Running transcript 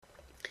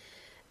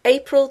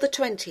April the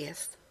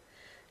 20th,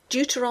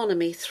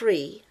 Deuteronomy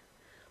 3,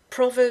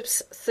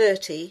 Proverbs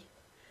 30,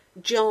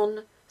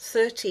 John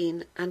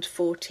 13 and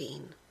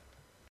 14.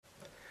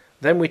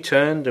 Then we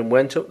turned and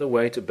went up the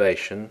way to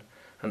Bashan,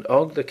 and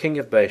Og the king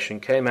of Bashan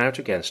came out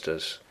against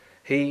us,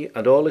 he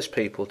and all his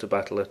people, to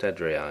battle at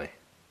Edrei.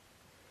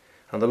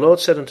 And the Lord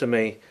said unto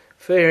me,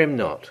 Fear him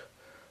not,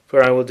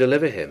 for I will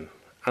deliver him,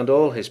 and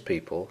all his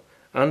people,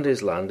 and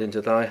his land into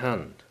thy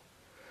hand.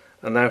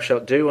 And thou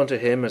shalt do unto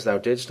him as thou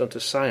didst unto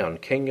Sihon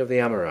king of the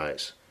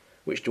Amorites,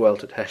 which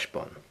dwelt at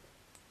Heshbon.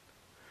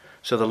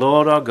 So the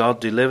Lord our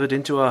God delivered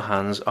into our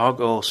hands Og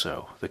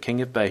also, the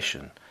king of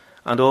Bashan,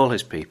 and all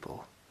his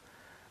people.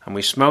 And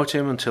we smote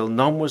him until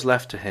none was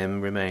left to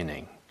him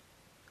remaining.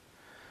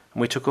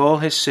 And we took all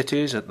his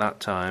cities at that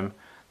time.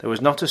 There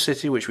was not a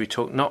city which we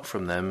took not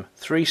from them,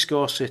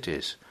 80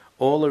 cities,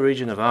 all the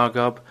region of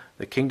Argob,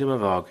 the kingdom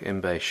of Og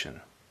in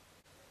Bashan.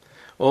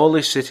 All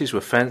these cities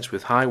were fenced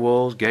with high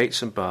walls,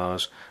 gates, and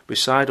bars,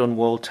 beside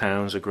unwalled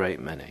towns a great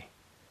many.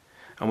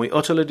 And we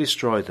utterly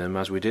destroyed them,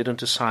 as we did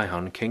unto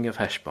Sihon king of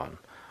Heshbon,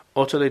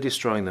 utterly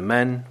destroying the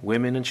men,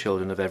 women, and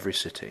children of every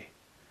city.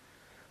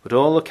 But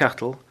all the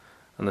cattle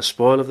and the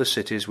spoil of the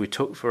cities we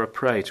took for a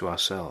prey to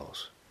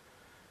ourselves.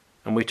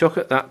 And we took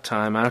at that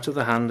time out of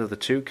the hand of the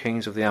 2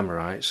 kings of the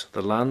Amorites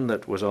the land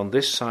that was on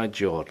this side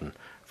Jordan,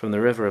 from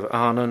the river of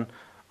Arnon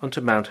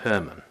unto Mount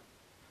Hermon,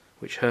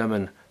 which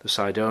Hermon the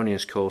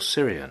Sidonians call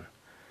Sirion,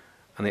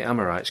 and the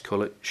Amorites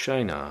call it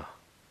Shinar.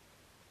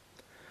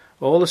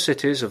 All the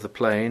cities of the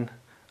plain,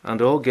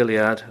 and all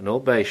Gilead, and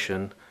all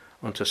Bashan,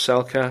 unto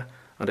Selcah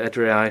and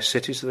Edrei,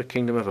 cities of the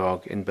kingdom of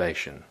Og in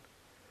Bashan.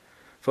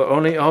 For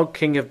only Og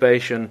king of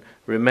Bashan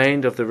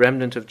remained of the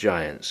remnant of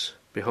giants.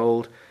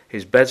 Behold,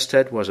 his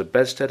bedstead was a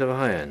bedstead of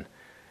iron.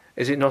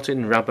 Is it not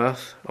in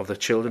Rabbath of the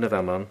children of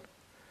Ammon?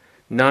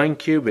 9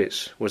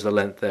 cubits was the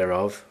length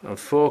thereof, and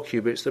 4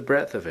 cubits the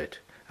breadth of it,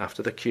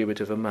 after the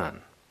cubit of a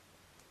man.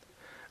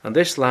 And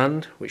this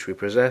land, which we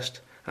possessed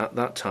at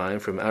that time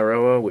from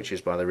Aroer, which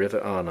is by the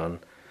river Arnon,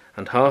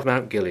 and half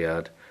Mount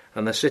Gilead,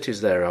 and the cities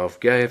thereof,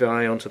 gave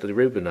I unto the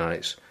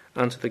Reubenites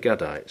and to the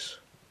Gadites.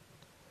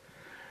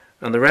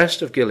 And the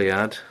rest of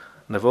Gilead,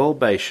 and of all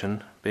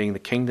Bashan, being the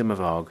kingdom of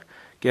Og,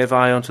 gave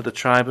I unto the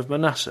tribe of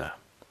Manasseh.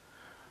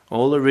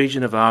 All the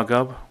region of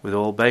Argob, with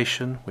all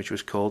Bashan, which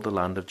was called the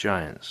land of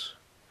giants.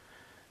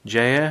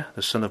 Jair,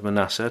 the son of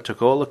Manasseh,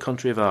 took all the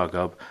country of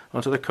Argob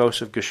unto the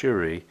coast of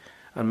Geshuri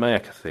and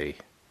Maacathi,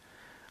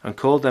 and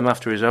called them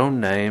after his own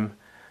name,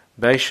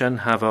 Bashan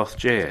Havoth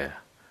Jair,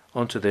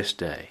 unto this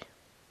day.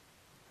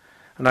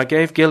 And I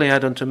gave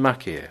Gilead unto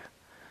Machir,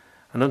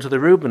 and unto the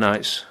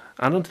Reubenites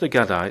and unto the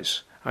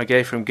Gadites I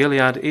gave from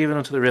Gilead even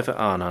unto the river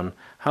Arnon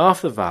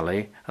half the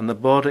valley, and the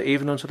border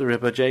even unto the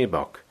river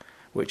Jabbok,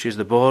 which is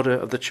the border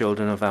of the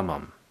children of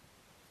Ammon.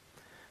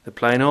 The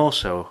plain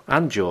also,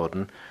 and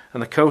Jordan,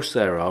 and the coast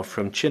thereof,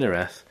 from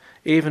Chinnereth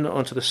even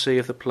unto the sea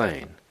of the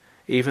plain,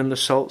 even the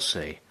salt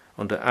sea,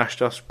 under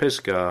Ashdoth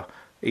Pisgah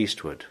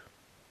eastward.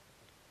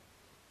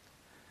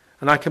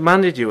 And I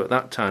commanded you at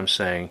that time,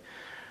 saying,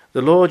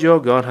 The Lord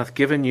your God hath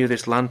given you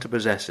this land to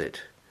possess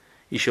it.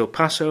 Ye shall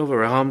pass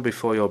over armed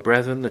before your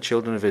brethren the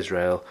children of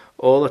Israel,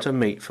 all that are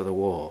meet for the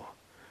war.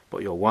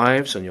 But your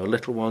wives and your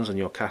little ones and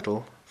your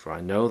cattle, for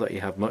I know that ye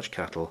have much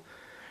cattle,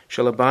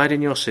 shall abide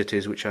in your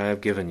cities which I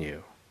have given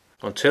you,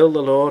 until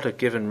the Lord have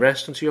given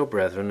rest unto your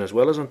brethren as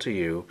well as unto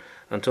you,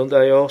 until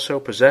they also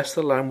possess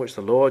the land which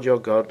the Lord your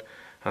God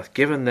hath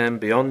given them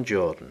beyond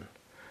Jordan.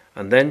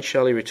 And then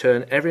shall he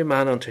return every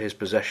man unto his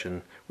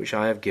possession which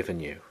I have given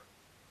you.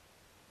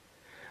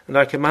 And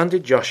I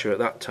commanded Joshua at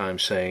that time,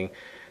 saying,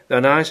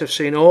 Thine eyes have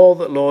seen all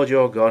that Lord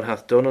your God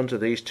hath done unto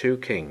these 2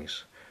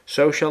 kings.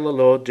 So shall the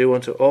Lord do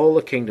unto all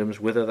the kingdoms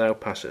whither thou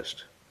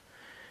passest.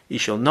 Ye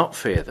shall not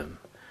fear them,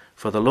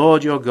 for the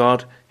Lord your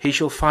God, he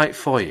shall fight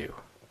for you.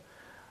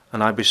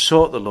 And I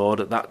besought the Lord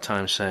at that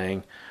time,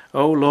 saying,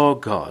 O Lord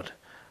God,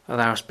 thou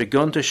hast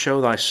begun to show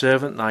thy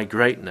servant thy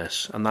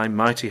greatness and thy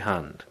mighty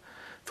hand.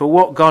 For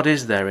what God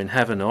is there in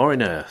heaven or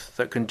in earth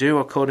that can do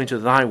according to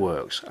thy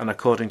works and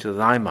according to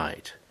thy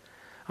might?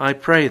 I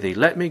pray thee,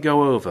 let me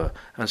go over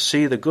and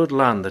see the good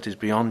land that is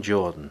beyond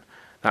Jordan,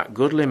 that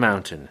goodly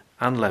mountain,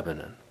 and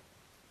Lebanon.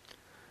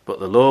 But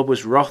the Lord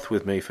was wroth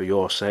with me for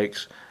your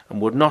sakes, and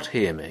would not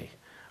hear me.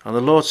 And the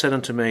Lord said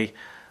unto me,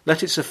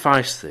 Let it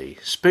suffice thee,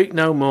 speak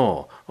no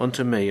more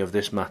unto me of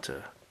this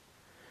matter.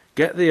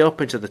 Get thee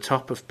up into the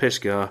top of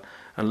Pisgah,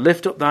 and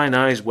lift up thine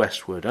eyes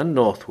westward, and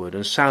northward,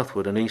 and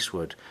southward, and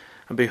eastward,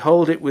 and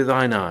behold it with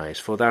thine eyes,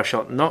 for thou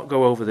shalt not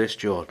go over this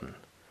Jordan.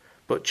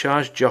 But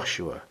charge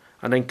Joshua,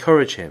 and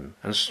encourage him,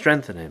 and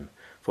strengthen him,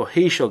 for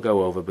he shall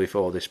go over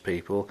before this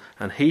people,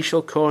 and he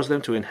shall cause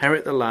them to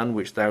inherit the land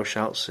which thou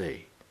shalt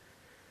see.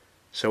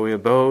 So we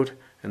abode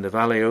in the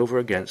valley over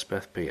against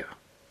Bethpeor.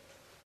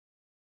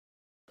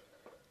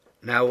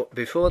 Now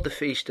before the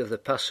feast of the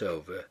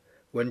Passover,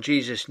 when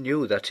Jesus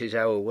knew that his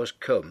hour was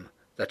come,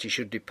 that he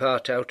should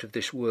depart out of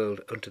this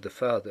world unto the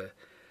Father,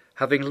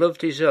 having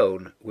loved his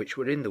own which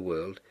were in the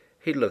world,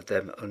 he loved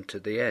them unto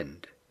the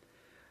end.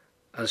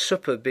 And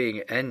supper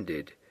being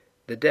ended,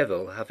 the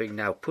devil having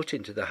now put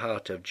into the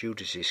heart of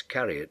Judas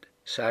Iscariot,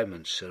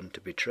 Simon's son,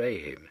 to betray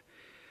him,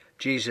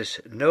 Jesus,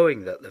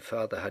 knowing that the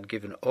Father had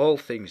given all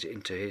things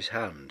into his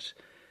hands,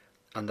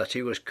 and that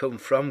he was come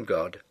from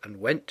God and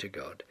went to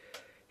God,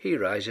 he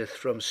riseth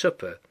from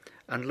supper,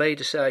 and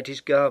laid aside his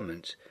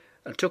garments,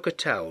 and took a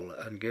towel,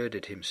 and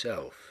girded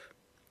himself.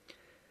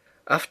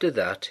 After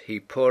that he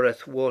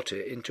poureth water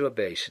into a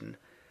basin,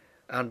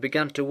 and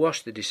began to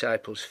wash the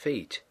disciples'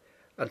 feet,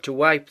 and to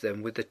wipe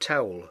them with the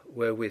towel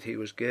wherewith he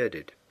was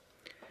girded.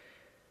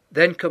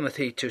 Then cometh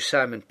he to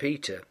Simon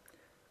Peter,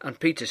 and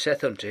Peter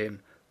saith unto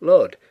him,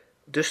 Lord,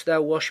 dost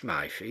thou wash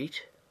my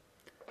feet?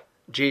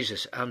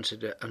 Jesus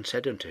answered and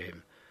said unto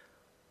him,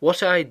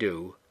 What I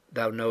do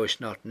thou knowest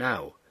not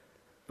now,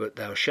 but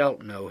thou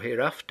shalt know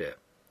hereafter.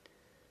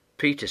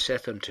 Peter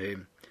saith unto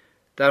him,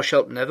 Thou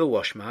shalt never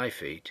wash my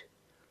feet.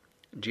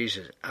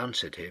 Jesus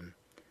answered him,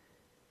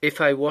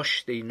 If I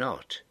wash thee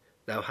not,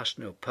 thou hast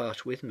no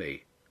part with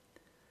me.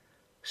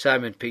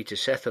 Simon Peter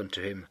saith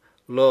unto him,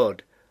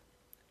 Lord,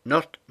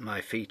 not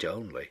my feet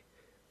only,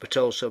 but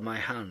also my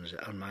hands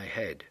and my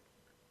head.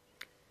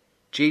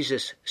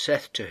 Jesus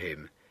saith to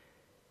him,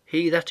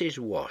 He that is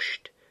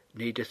washed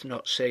needeth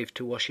not save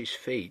to wash his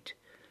feet,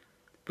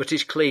 but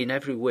is clean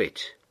every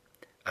whit,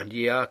 and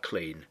ye are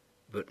clean,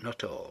 but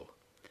not all.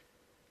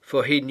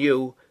 For he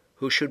knew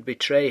who should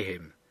betray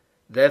him,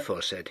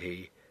 therefore said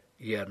he,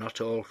 Ye are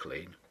not all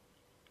clean.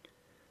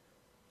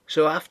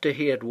 So after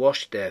he had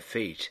washed their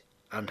feet,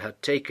 and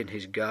had taken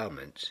his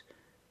garments,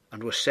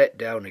 and was set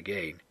down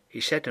again,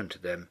 he said unto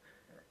them,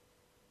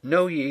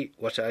 Know ye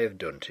what I have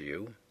done to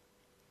you?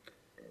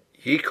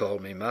 Ye call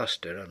me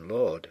Master and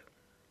Lord,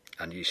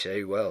 and ye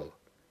say well,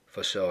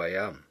 for so I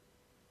am.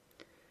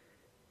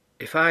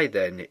 If I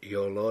then,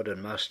 your Lord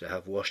and Master,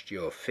 have washed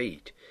your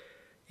feet,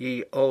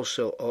 ye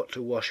also ought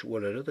to wash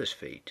one another's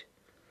feet.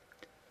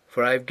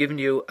 For I have given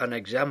you an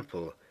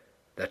example,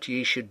 that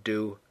ye should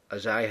do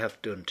as I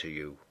have done to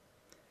you.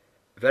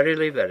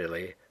 Verily,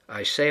 verily,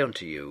 I say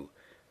unto you,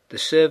 the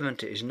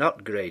servant is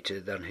not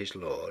greater than his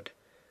Lord,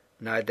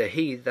 neither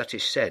he that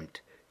is sent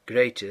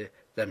greater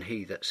than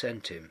he that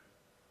sent him.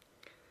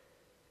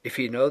 If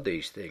ye know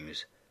these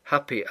things,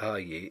 happy are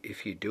ye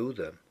if ye do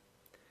them.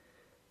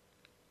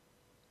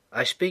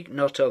 I speak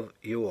not of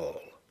you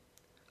all.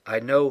 I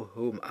know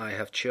whom I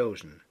have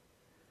chosen.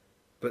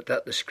 But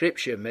that the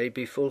scripture may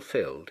be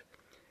fulfilled,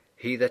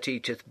 he that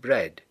eateth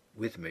bread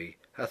with me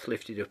hath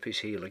lifted up his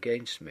heel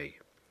against me.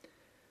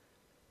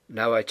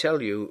 Now I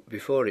tell you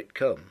before it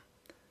come,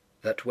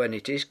 that when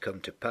it is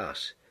come to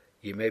pass,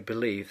 ye may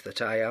believe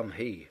that I am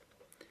he.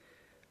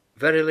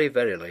 Verily,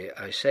 verily,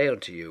 I say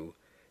unto you,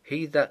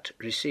 he that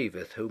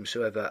receiveth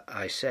whomsoever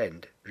I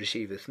send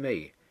receiveth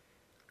me,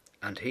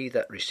 and he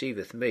that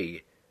receiveth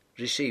me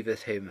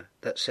receiveth him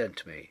that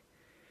sent me.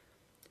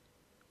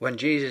 When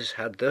Jesus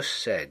had thus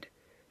said,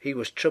 he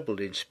was troubled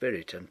in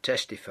spirit, and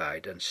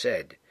testified, and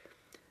said,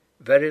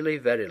 Verily,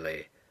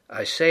 verily,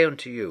 I say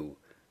unto you,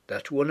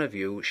 that one of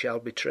you shall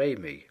betray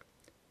me.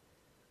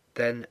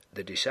 Then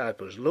the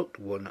disciples looked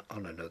one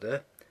on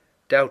another,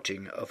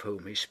 doubting of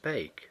whom he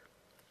spake.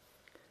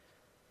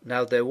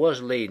 Now there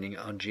was leaning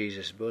on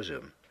Jesus'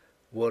 bosom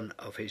one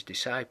of his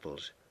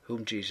disciples,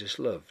 whom Jesus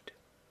loved.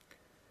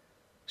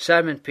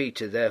 Simon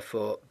Peter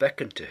therefore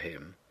beckoned to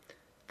him,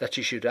 that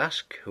he should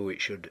ask who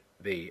it should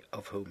be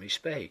of whom he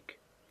spake.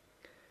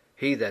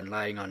 He then,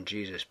 lying on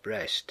Jesus'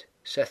 breast,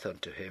 saith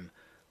unto him,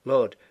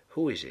 Lord,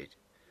 who is it?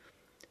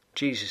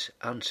 Jesus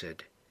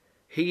answered,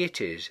 He it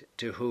is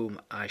to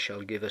whom I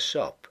shall give a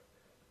sop,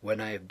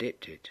 when I have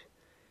dipped it.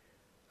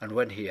 And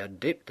when he had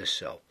dipped the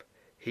sop,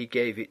 he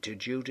gave it to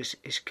Judas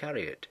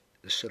Iscariot,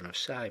 the son of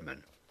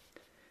Simon.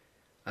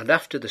 And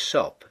after the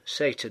sop,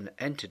 Satan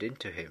entered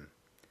into him.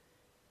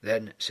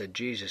 Then said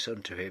Jesus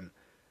unto him,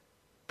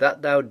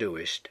 That thou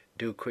doest,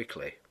 do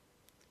quickly.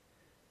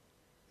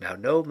 Now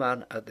no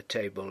man at the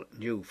table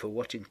knew for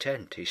what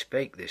intent he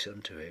spake this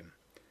unto him.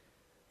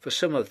 For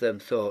some of them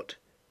thought,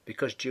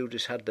 because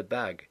Judas had the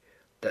bag,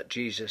 that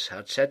Jesus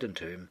had said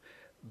unto him,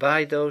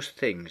 Buy those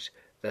things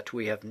that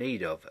we have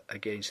need of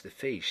against the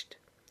feast,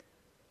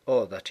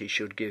 or that he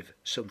should give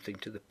something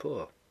to the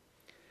poor.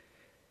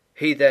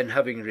 He then,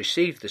 having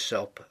received the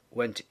sop,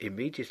 went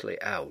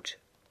immediately out,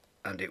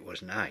 and it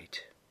was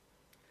night.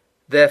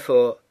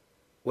 Therefore,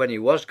 when he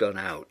was gone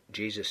out,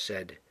 Jesus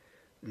said,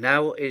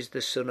 Now is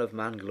the Son of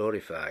Man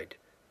glorified,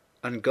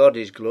 and God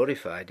is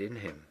glorified in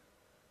him.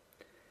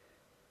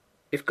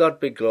 If God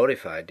be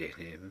glorified in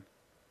him,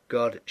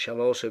 God shall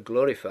also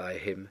glorify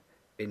him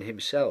in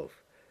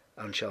himself,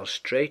 and shall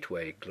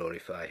straightway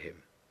glorify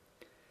him.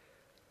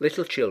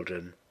 Little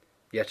children,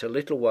 yet a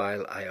little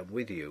while I am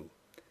with you.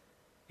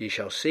 Ye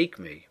shall seek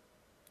me.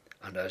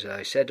 And as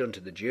I said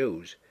unto the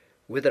Jews,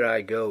 Whither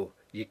I go,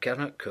 ye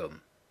cannot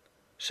come,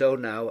 so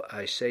now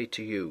I say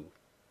to you.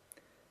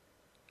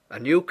 A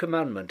new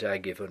commandment I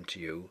give unto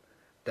you,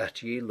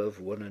 that ye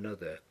love one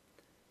another,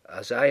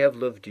 as I have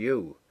loved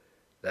you,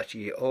 that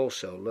ye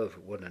also love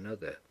one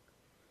another.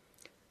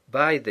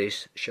 By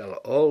this shall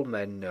all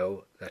men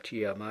know that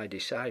ye are my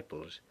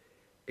disciples,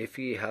 if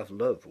ye have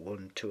love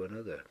one to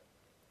another.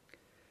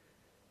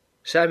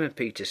 Simon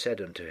Peter said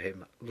unto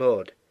him,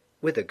 Lord,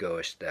 whither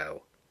goest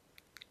thou?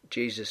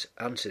 Jesus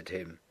answered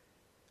him,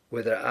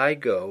 Whither I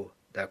go,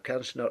 thou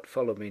canst not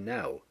follow me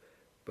now,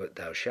 but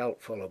thou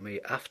shalt follow me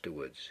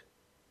afterwards.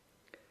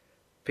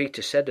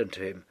 Peter said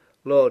unto him,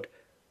 Lord,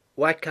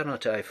 why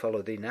cannot I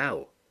follow thee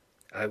now?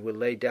 I will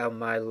lay down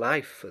my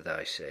life for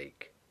thy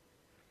sake.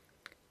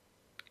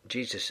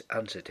 Jesus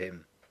answered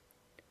him,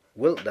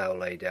 Wilt thou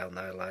lay down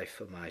thy life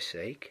for my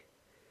sake?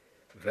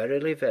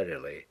 Verily,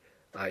 verily,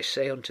 I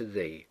say unto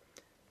thee,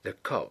 the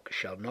cock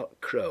shall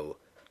not crow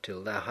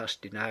till thou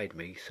hast denied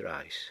me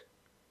thrice.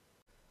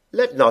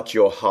 Let not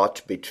your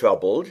heart be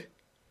troubled.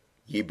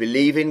 Ye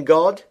believe in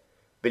God,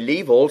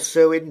 believe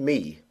also in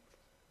me.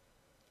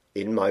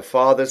 In my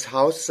Father's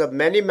house are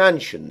many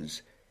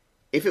mansions.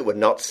 If it were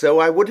not so,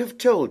 I would have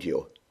told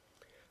you.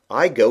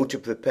 I go to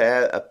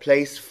prepare a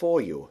place for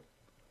you.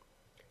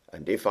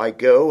 And if I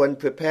go and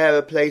prepare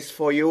a place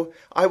for you,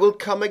 I will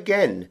come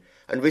again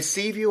and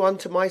receive you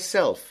unto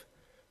myself,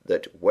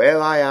 that where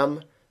I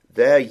am,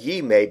 there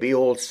ye may be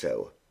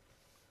also.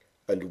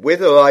 And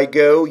whither I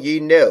go ye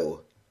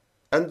know,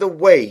 and the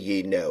way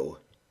ye know.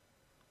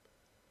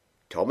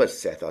 Thomas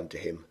saith unto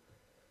him,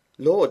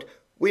 Lord,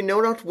 we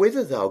know not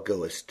whither thou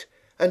goest,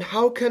 and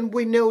how can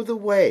we know the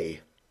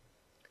way?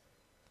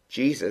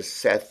 Jesus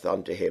saith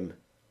unto him,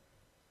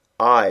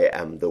 I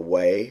am the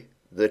way,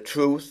 the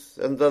truth,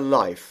 and the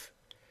life.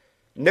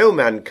 No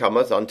man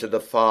cometh unto the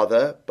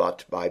Father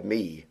but by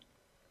me.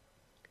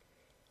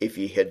 If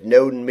ye had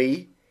known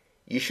me,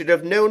 ye should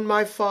have known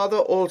my Father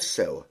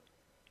also.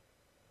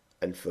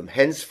 And from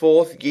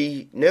henceforth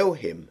ye know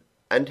him,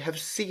 and have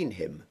seen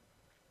him.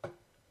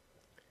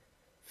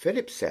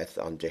 Philip saith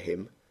unto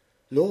him,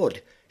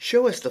 Lord,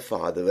 show us the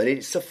Father, and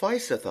it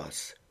sufficeth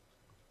us.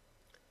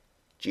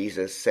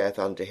 Jesus saith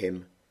unto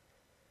him,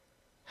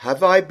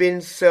 Have I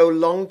been so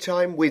long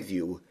time with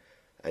you,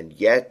 and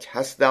yet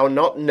hast thou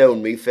not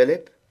known me,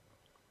 Philip?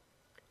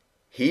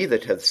 He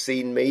that hath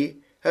seen me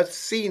hath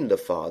seen the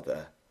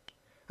Father.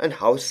 And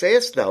how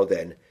sayest thou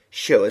then,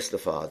 Show us the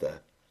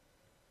Father?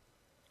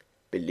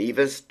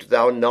 Believest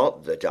thou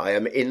not that I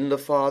am in the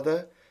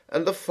Father,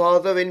 and the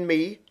Father in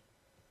me?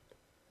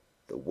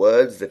 The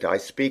words that I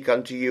speak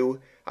unto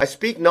you, I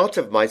speak not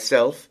of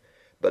myself,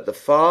 but the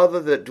Father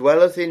that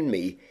dwelleth in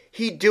me,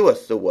 he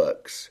doeth the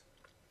works.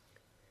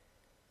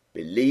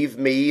 Believe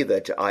me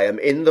that I am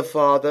in the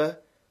Father,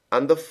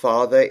 and the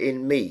Father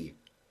in me,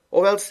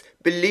 or else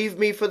believe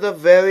me for the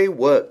very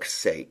work's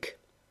sake.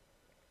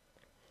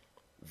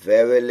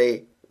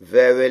 Verily,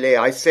 verily,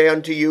 I say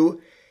unto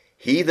you,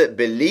 he that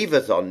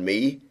believeth on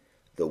me,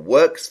 the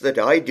works that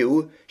I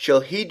do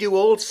shall he do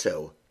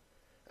also,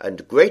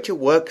 and greater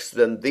works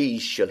than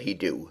these shall he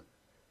do,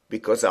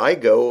 because I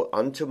go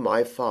unto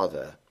my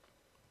Father.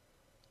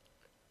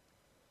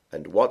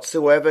 And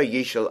whatsoever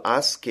ye shall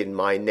ask in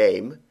my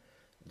name,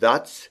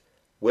 that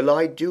will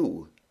I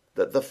do,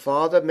 that the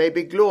Father may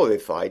be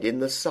glorified in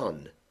the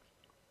Son.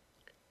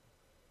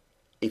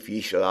 If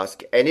ye shall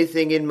ask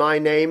anything in my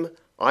name,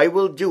 I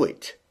will do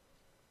it.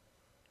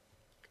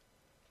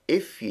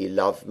 If ye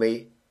love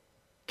me,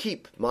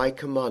 keep my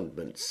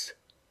commandments.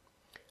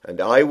 And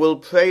I will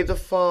pray the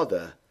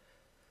Father,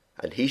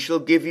 and he shall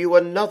give you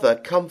another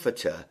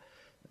Comforter,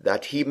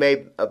 that he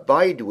may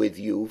abide with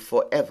you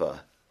for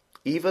ever,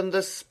 even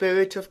the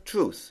Spirit of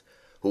truth,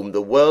 whom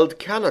the world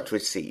cannot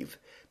receive,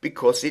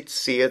 because it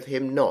seeth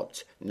him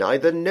not,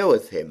 neither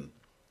knoweth him.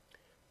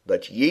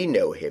 But ye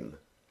know him,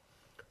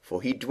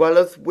 for he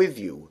dwelleth with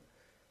you,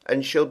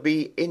 and shall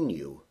be in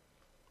you.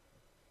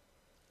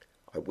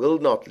 I will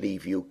not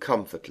leave you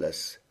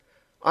comfortless.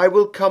 I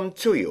will come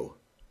to you.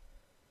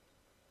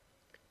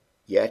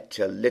 Yet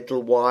a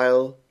little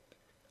while,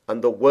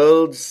 and the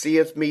world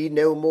seeth me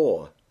no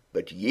more,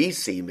 but ye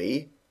see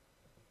me.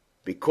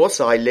 Because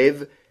I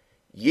live,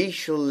 ye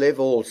shall live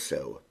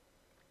also.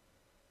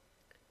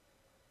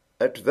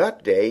 At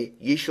that day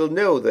ye shall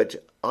know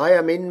that I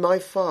am in my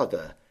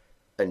Father,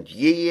 and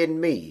ye in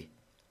me,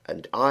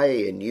 and I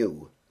in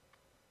you.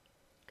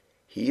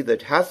 He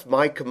that hath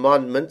my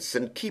commandments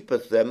and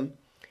keepeth them,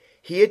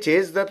 he it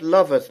is that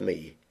loveth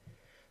me,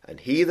 and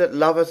he that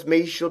loveth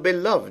me shall be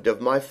loved of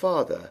my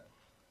Father,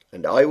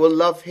 and I will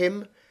love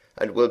him,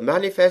 and will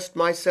manifest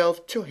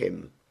myself to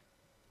him.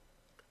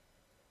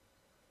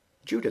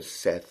 Judas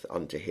saith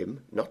unto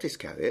him, not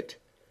Iscariot,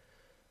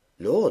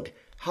 Lord,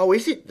 how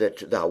is it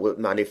that thou wilt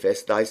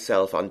manifest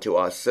thyself unto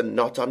us, and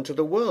not unto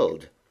the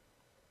world?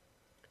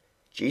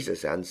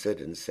 Jesus answered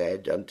and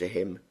said unto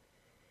him,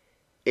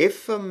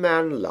 If a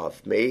man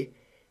love me,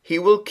 he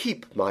will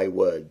keep my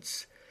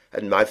words,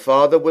 and my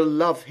Father will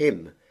love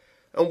him,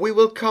 and we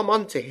will come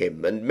unto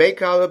him, and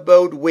make our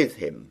abode with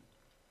him.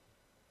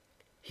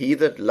 He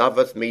that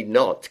loveth me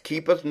not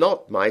keepeth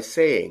not my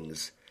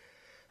sayings,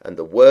 and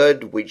the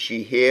word which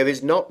ye hear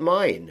is not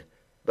mine,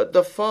 but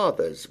the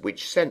Father's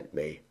which sent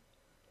me.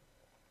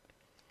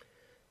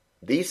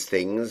 These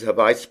things have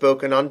I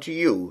spoken unto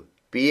you,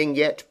 being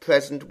yet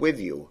present with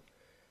you.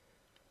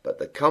 But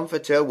the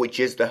Comforter, which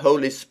is the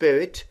Holy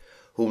Spirit,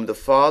 whom the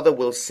Father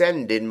will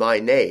send in my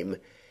name,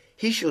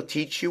 he shall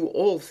teach you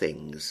all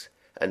things,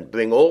 and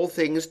bring all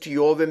things to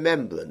your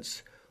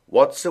remembrance,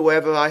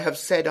 whatsoever I have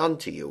said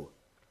unto you.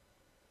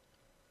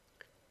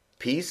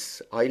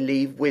 Peace I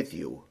leave with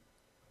you.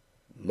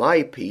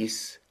 My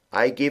peace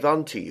I give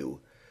unto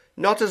you.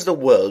 Not as the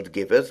world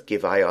giveth,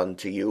 give I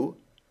unto you.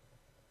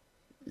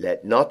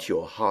 Let not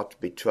your heart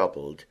be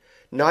troubled,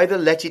 neither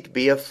let it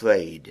be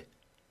afraid.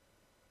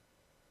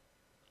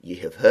 Ye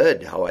have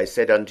heard how I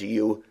said unto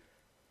you,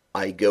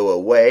 I go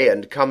away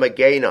and come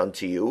again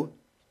unto you.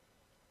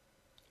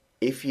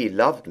 If ye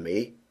loved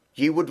me,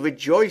 ye would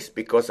rejoice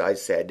because I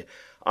said,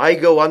 I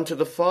go unto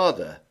the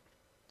Father,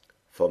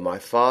 for my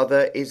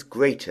Father is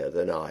greater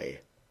than I.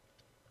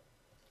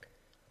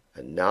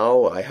 And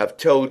now I have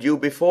told you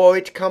before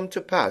it come to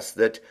pass,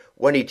 that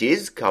when it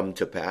is come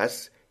to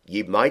pass,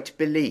 ye might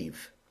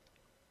believe.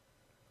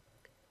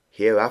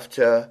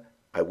 Hereafter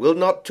I will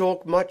not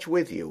talk much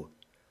with you,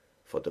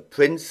 for the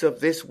prince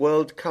of this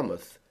world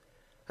cometh,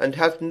 and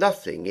hath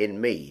nothing in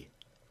me,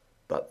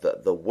 but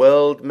that the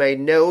world may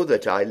know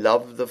that I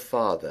love the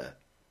Father.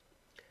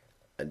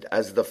 And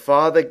as the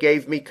Father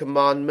gave me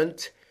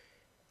commandment,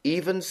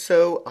 even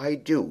so I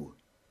do.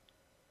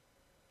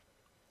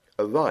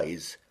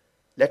 Arise,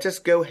 let us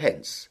go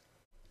hence.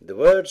 The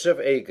words of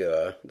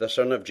Agur, the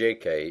son of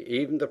Jakeh,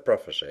 even the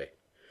prophecy.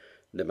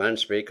 The man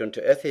spake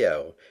unto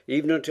Ethiel,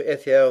 even unto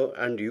Ethiel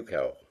and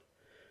Ucal.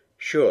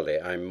 Surely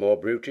I am more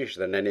brutish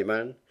than any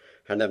man,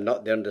 and have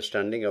not the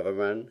understanding of a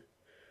man.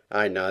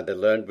 I neither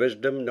learned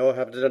wisdom, nor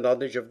have the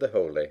knowledge of the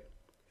holy.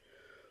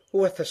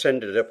 Who hath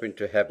ascended up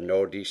into heaven,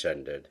 or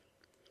descended?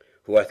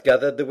 Who hath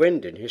gathered the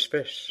wind in his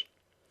fists?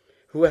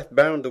 Who hath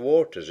bound the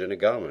waters in a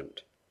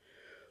garment?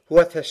 Who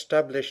hath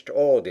established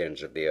all the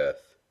ends of the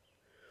earth?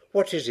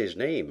 What is his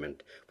name,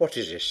 and what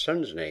is his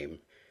son's name,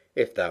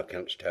 if thou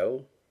canst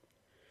tell?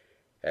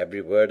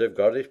 Every word of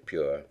God is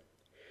pure.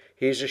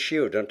 He is a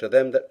shield unto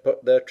them that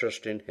put their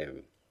trust in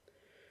him.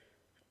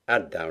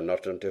 Add thou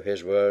not unto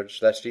his words,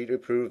 lest he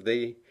reprove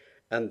thee,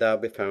 and thou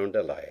be found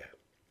a liar.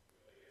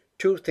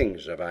 2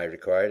 things have I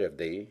required of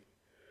thee.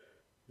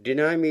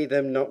 Deny me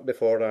them not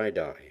before I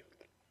die.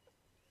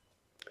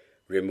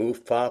 Remove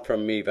far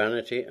from me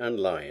vanity and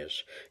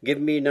lies. Give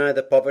me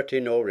neither poverty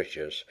nor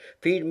riches.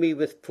 Feed me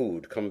with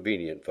food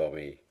convenient for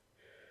me,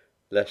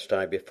 lest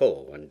I be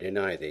full and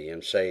deny thee,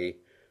 and say,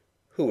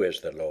 Who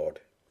is the Lord?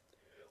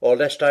 Or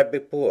lest I be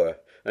poor,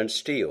 and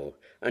steal,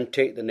 and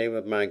take the name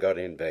of my God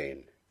in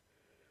vain.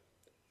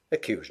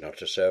 Accuse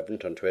not a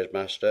servant unto his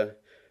master,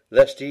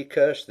 lest he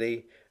curse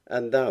thee,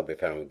 and thou be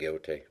found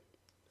guilty.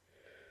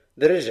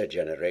 There is a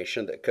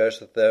generation that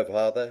curseth their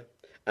father,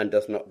 and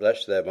doth not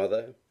bless their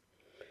mother.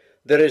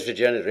 There is a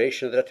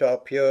generation that are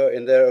pure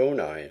in their own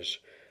eyes,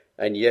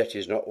 and yet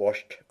is not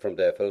washed from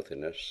their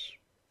filthiness.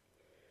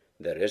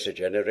 There is a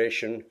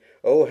generation,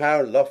 O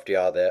how lofty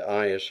are their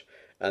eyes,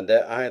 and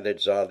their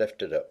eyelids are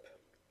lifted up.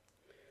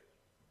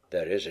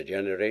 There is a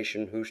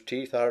generation whose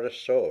teeth are as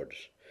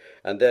swords,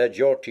 and their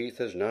jaw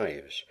teeth as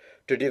knives,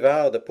 to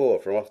devour the poor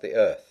from off the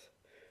earth,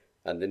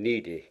 and the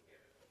needy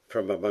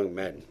from among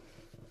men.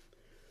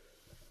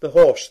 The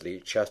horse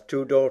leech hath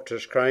 2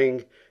 daughters,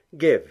 crying,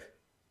 Give,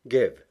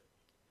 give.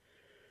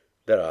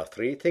 There are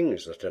 3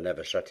 things that are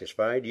never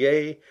satisfied,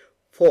 yea,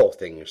 4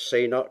 things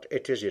say not,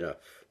 It is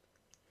enough.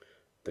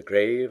 The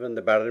grave and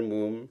the barren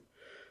womb,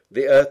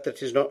 the earth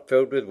that is not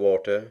filled with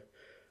water,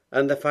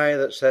 and the fire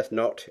that saith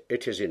not,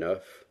 It is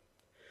enough.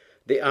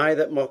 The eye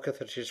that mocketh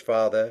at his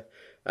father,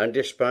 and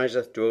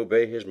despiseth to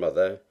obey his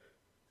mother.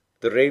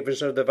 The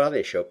ravens of the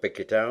valley shall pick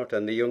it out,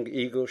 and the young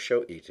eagles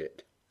shall eat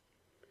it.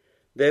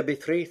 There be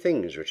 3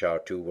 things which are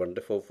too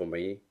wonderful for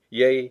me,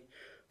 yea,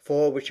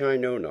 4 which I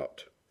know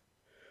not.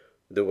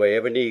 The way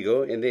of an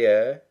eagle in the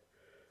air,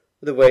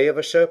 the way of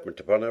a serpent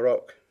upon a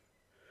rock,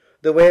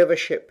 the way of a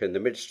ship in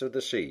the midst of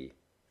the sea,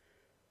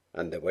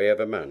 and the way of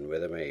a man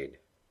with a maid.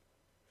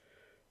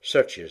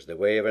 Such is the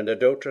way of an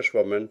adulterous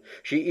woman.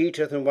 She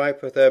eateth and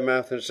wipeth her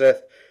mouth, and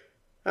saith,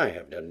 I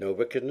have done no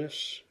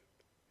wickedness.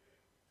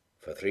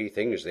 For 3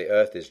 things the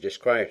earth is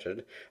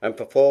disquieted, and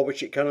for 4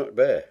 which it cannot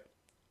bear.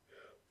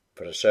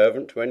 For a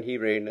servant when he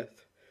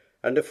reigneth,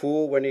 and a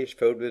fool when he is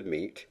filled with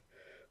meat,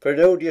 for an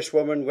odious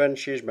woman when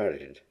she is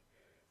married,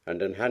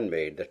 and an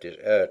handmaid that is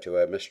heir to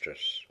her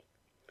mistress.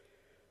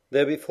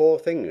 There be 4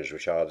 things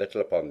which are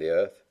little upon the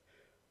earth,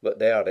 but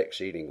they are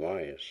exceeding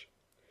wise.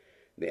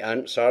 The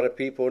ants are a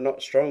people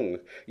not strong,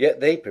 yet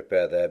they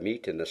prepare their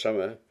meat in the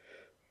summer.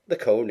 The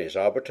conies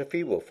are but a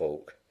feeble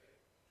folk,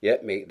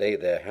 yet make they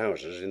their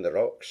houses in the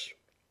rocks.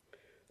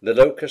 The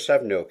locusts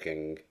have no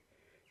king,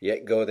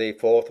 yet go they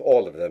forth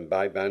all of them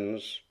by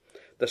bands.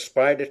 The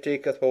spider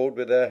taketh hold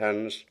with her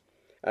hands,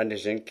 and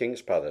is in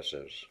kings'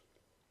 palaces.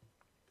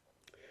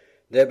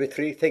 There be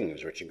 3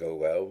 things which go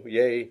well,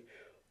 yea,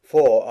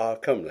 4 are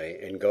comely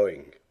in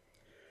going.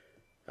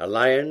 A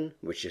lion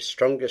which is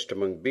strongest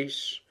among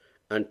beasts,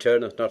 and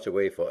turneth not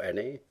away for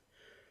any,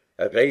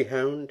 a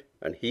greyhound,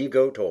 and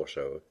he-goat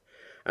also,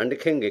 and a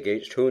king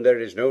against whom there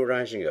is no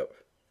rising up.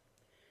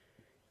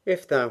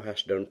 If thou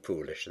hast done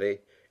foolishly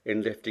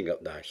in lifting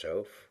up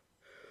thyself,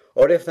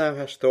 or if thou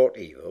hast thought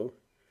evil,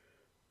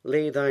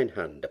 lay thine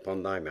hand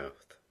upon thy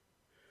mouth.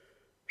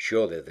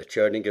 Surely the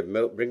churning of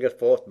milk bringeth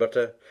forth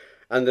butter,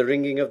 and the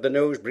wringing of the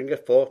nose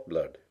bringeth forth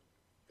blood.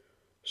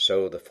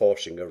 So the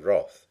forcing of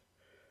wrath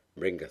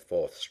bringeth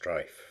forth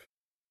strife.